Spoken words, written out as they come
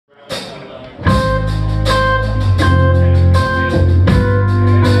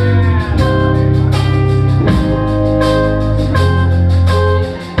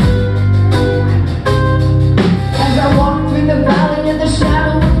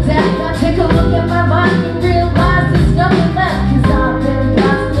I can realize there's nothing left, 'cause I've been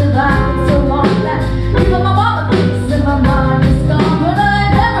constantly lying so long that even my mama thinks that my mind is gone. But I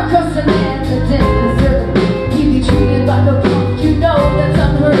never crossed a man that didn't deserve it. He be treated like a punk, you know that's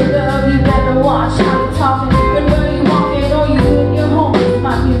unheard of. You better watch how you're talking, when where you walking, or you and your homies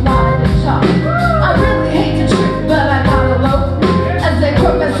might be lying and chalk. I really hate to trick, but I gotta low. As they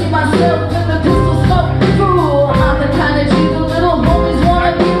croak, I see myself in the pistol smoke. Fool, I'm the kind of G the little homies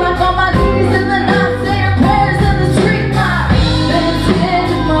wanna be, like on my knees in the night, saying prayers in the street light. Been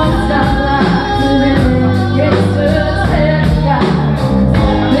spending most of my life living gangsters and guys.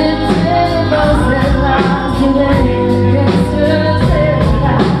 Been spending most of my life living gangsters and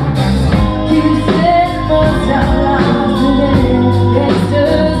guys. Keep spending most of my life living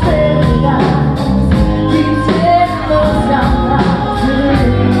gangsters and guys. Keep spending most of my life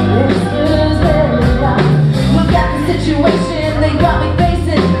living gangsters and guys. Look at the situation they got me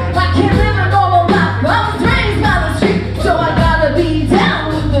facing. I can't live a normal life. I was raised by the street, so I gotta be down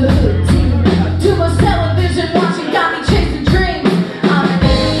with the hood team. Too much television watching got me chasing dreams. I'm an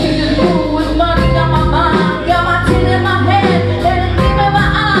educated fool with money on my mind, got my tin in my hand and a gleam in my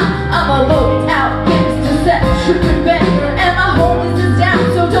eye. I'm a loaded out gangster, set tripping banger, and my homies is down,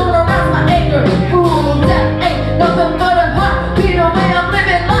 so don't arouse my anger. Fool, that ain't nothing but a heartbeat away. I'm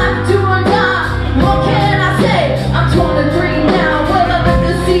living life to or die. What can I say? I'm 23 now. Will I live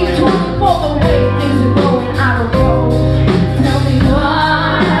to see 24? The way things are going, I don't know. Tell me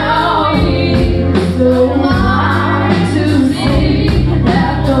why are we so blind to see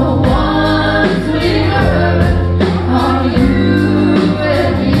that the ones we hurt are you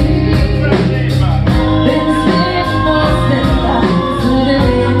and me? Been spending most of lives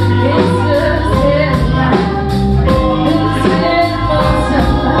living gangsters and lies. Been spending most of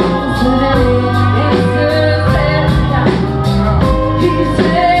lives living gangsters and lies. Keep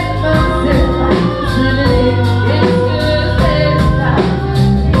spending most of lives living gangsters and lies.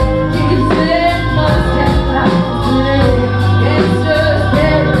 Keep spending most of lives living gangsters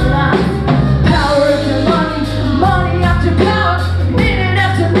and lies. Power after money, money after power, minute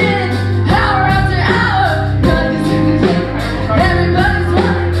after minute, hour after hour. Nothing's too good. Everybody's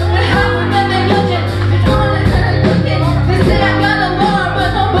running, but how are they looking? Looking. They say I got a alarm, but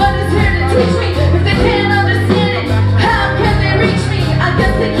nobody's here to teach me. If they can't understand it, how can they reach me? I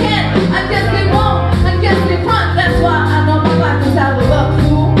guess they can't, I guess they won't, I guess they front. That's why I know my life is out of luck,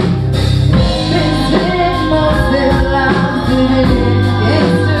 fool. Been spending most of their lives living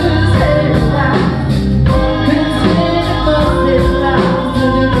gangsters and lies. Been spending most of their lives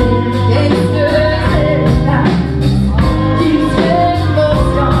living gangsters and lies. Keep spending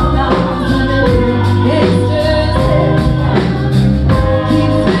most of our lives living gangsters and lies.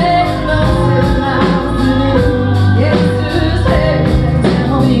 Keep spending most of our lives living gangsters and lies.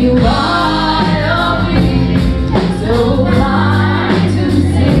 Tell me why are we so blind to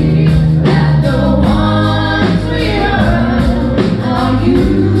see that the ones we hurt are you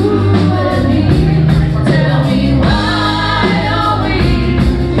and me? Tell me why are we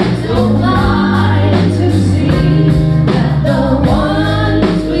so blind to see that the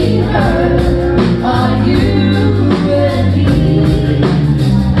ones we hurt are you and me?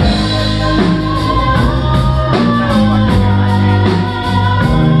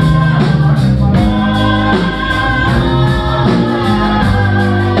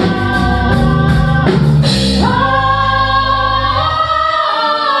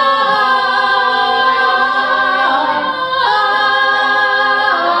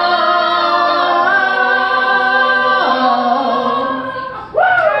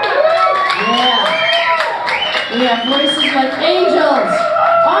 Yeah. We have voices like angels.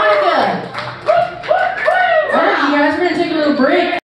 Annika.